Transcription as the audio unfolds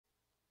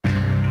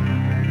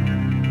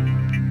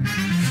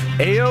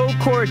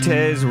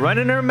AOCortez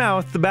running her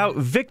mouth about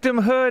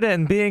victimhood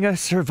and being a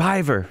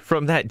survivor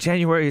from that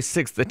January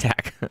 6th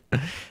attack.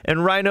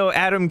 And RINO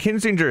Adam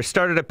Kinzinger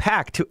started a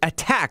pact to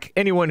attack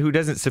anyone who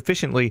doesn't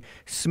sufficiently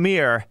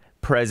smear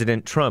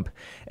President Trump.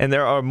 And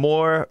there are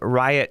more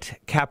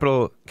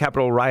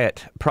Capitol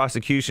riot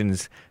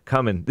prosecutions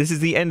coming. This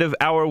is the end of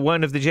hour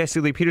one of the Jesse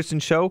Lee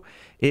Peterson show.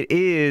 It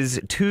is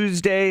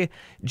Tuesday,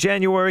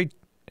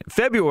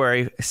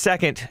 February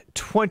 2nd,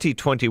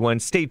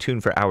 2021. Stay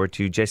tuned for hour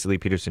two. Jesse Lee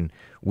Peterson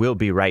will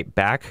be right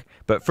back.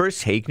 But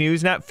first, Hake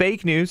news, not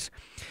fake news.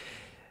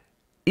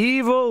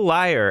 Evil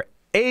liar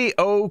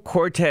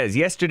AOCortez.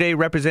 Yesterday,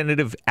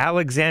 Representative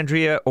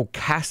Alexandria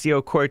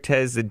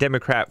Ocasio-Cortez, the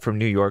Democrat from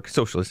New York,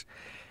 socialist,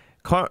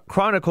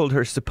 chronicled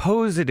her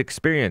supposed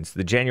experience,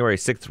 the January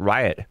 6th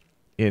riot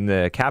in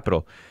the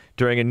Capitol,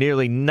 during a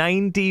nearly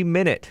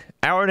 90-minute,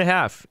 hour and a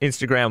half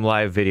Instagram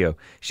live video.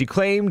 She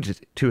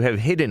claimed to have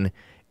hidden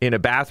in a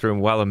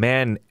bathroom while a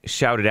man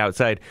shouted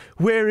outside,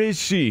 "Where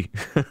is she?"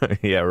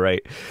 Yeah,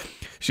 right.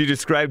 She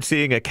described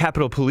seeing a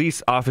Capitol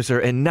police officer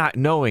and not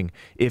knowing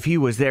if he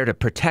was there to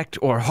protect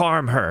or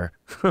harm her.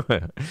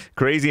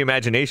 Crazy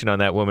imagination on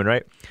that woman,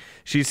 right?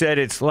 She said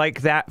it's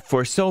like that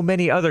for so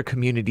many other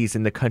communities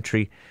in the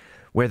country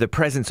where the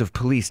presence of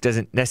police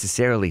doesn't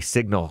necessarily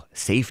signal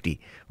safety.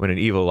 What an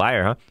evil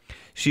liar, huh?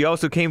 She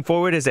also came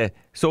forward as a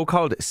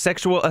so-called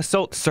sexual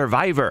assault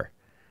survivor.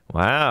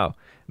 Wow.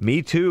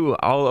 Me too,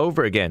 all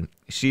over again.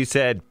 She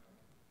said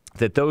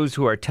that those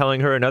who are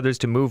telling her and others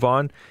to move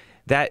on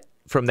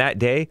from that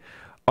day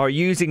are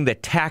using the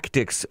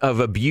tactics of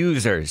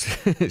abusers.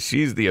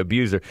 She's the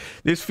abuser.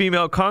 This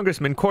female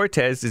Congressman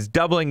Cortez is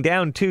doubling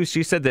down too.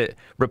 She said that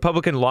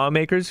Republican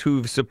lawmakers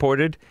who've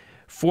supported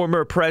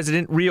former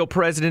real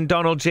President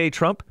Donald J.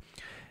 Trump,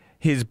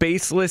 his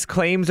baseless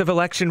claims of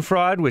election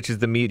fraud, which is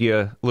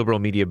the liberal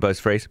media buzz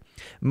phrase,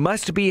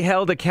 must be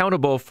held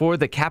accountable for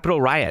the Capitol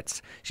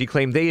riots. She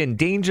claimed they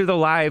endanger the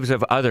lives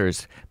of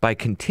others by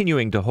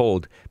continuing to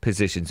hold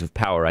positions of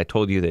power. I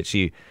told you that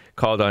she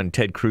called on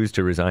Ted Cruz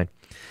to resign.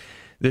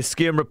 The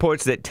skim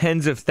reports that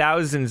tens of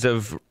thousands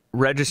of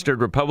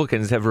registered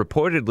Republicans have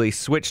reportedly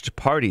switched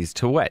parties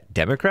to what?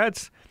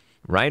 Democrats?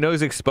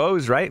 RINO's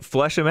exposed, right?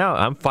 Flush them out.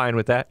 I'm fine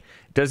with that.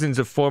 Dozens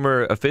of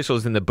former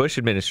officials in the Bush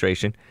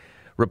administration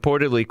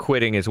reportedly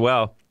quitting as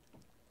well.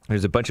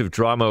 There's a bunch of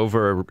drama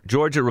over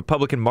Georgia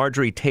Republican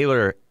Marjorie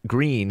Taylor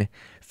Greene,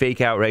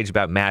 fake outrage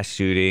about mass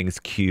shootings,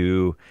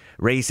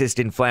 racist,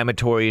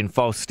 inflammatory, and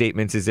false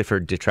statements as if her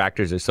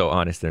detractors are so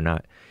honest they're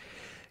not.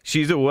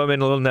 She's a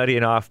woman, a little nutty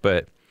and off,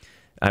 but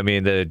I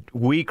mean, the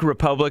weak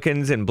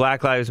Republicans and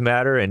Black Lives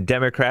Matter and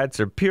Democrats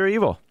are pure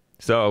evil.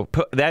 So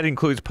that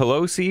includes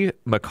Pelosi,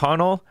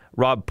 McConnell,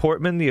 Rob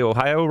Portman, the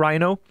Ohio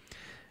RINO.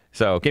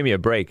 So give me a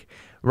break.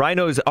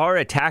 RINOs are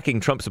attacking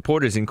Trump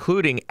supporters,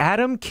 including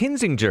Adam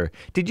Kinzinger.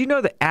 Did you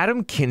know that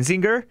Adam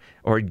Kinzinger,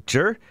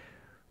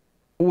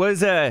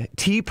 was a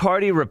Tea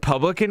Party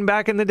Republican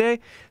back in the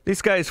day?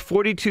 This guy is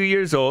 42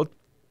 years old,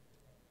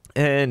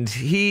 and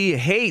he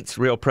hates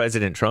real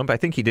President Trump. I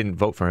think he didn't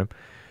vote for him.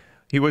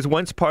 He was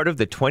once part of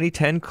the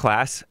 2010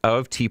 class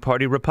of Tea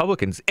Party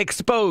Republicans,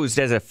 exposed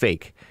as a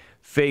fake.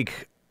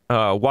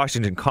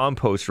 Washington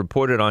Compost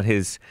reported on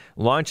his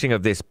launching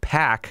of this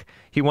PAC.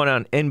 He went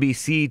on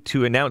NBC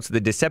to announce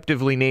the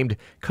deceptively named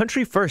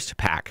Country First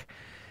PAC.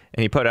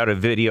 And he put out a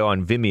video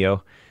on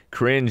Vimeo.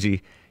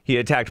 Cringy. He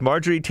attacked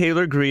Marjorie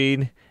Taylor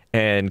Greene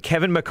and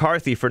Kevin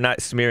McCarthy for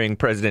not smearing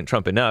President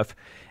Trump enough,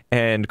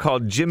 and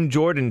called Jim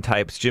Jordan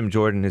types. Jim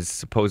Jordan is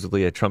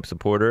supposedly a Trump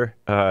supporter,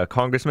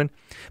 congressman.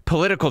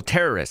 Political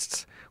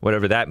terrorists,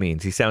 whatever that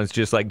means. He sounds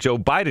just like Joe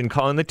Biden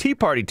calling the Tea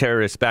Party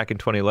terrorists back in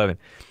 2011.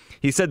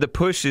 He said the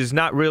push is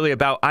not really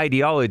about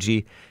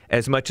ideology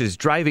as much as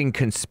driving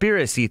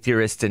conspiracy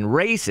theorists and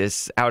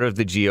racists out of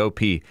the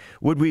GOP.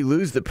 Would we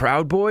lose the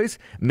Proud Boys?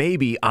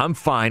 Maybe. I'm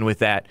fine with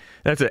that.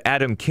 That's what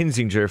Adam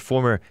Kinzinger,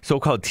 former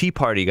so-called Tea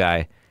Party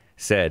guy,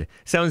 said.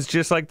 Sounds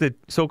just like the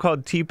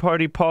so-called Tea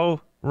Party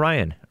Paul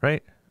Ryan,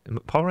 right?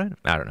 Paul Ryan?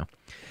 I don't know.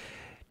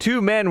 2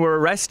 men were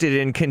arrested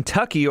in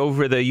Kentucky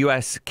over the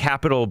U.S.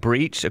 Capitol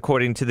breach,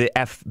 according to the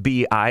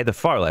FBI, the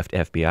far-left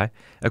FBI.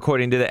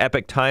 According to the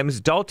Epoch Times,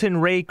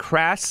 Dalton Ray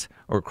Crace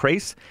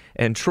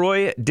and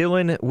Troy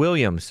Dylan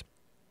Williams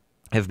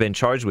have been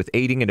charged with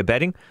aiding and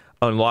abetting,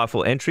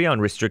 unlawful entry on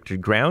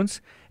restricted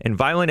grounds, and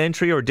violent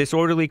entry or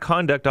disorderly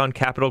conduct on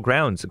Capitol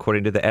grounds,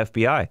 according to the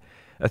FBI.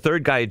 A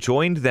third guy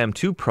joined them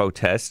to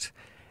protest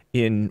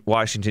in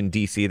Washington,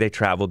 D.C. They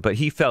traveled, but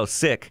he fell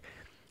sick.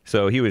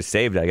 So he was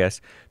saved, I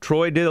guess.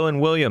 Troy Dylan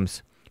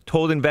Williams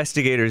told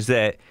investigators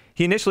that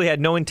he initially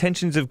had no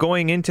intentions of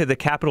going into the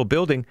Capitol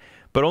building,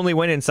 but only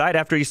went inside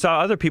after he saw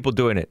other people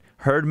doing it.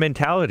 Herd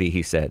mentality,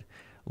 he said.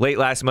 Late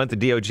last month, the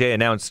DOJ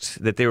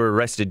announced that they were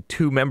arrested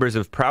 2 members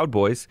of Proud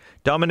Boys,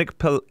 Dominic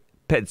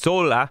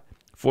Pezzola,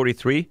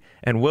 43,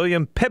 and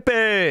William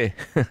Pepe,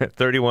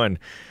 31.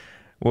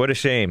 What a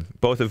shame.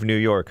 Both of New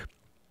York.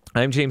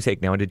 I'm James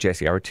Hake, now into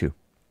Jesse, hour 2.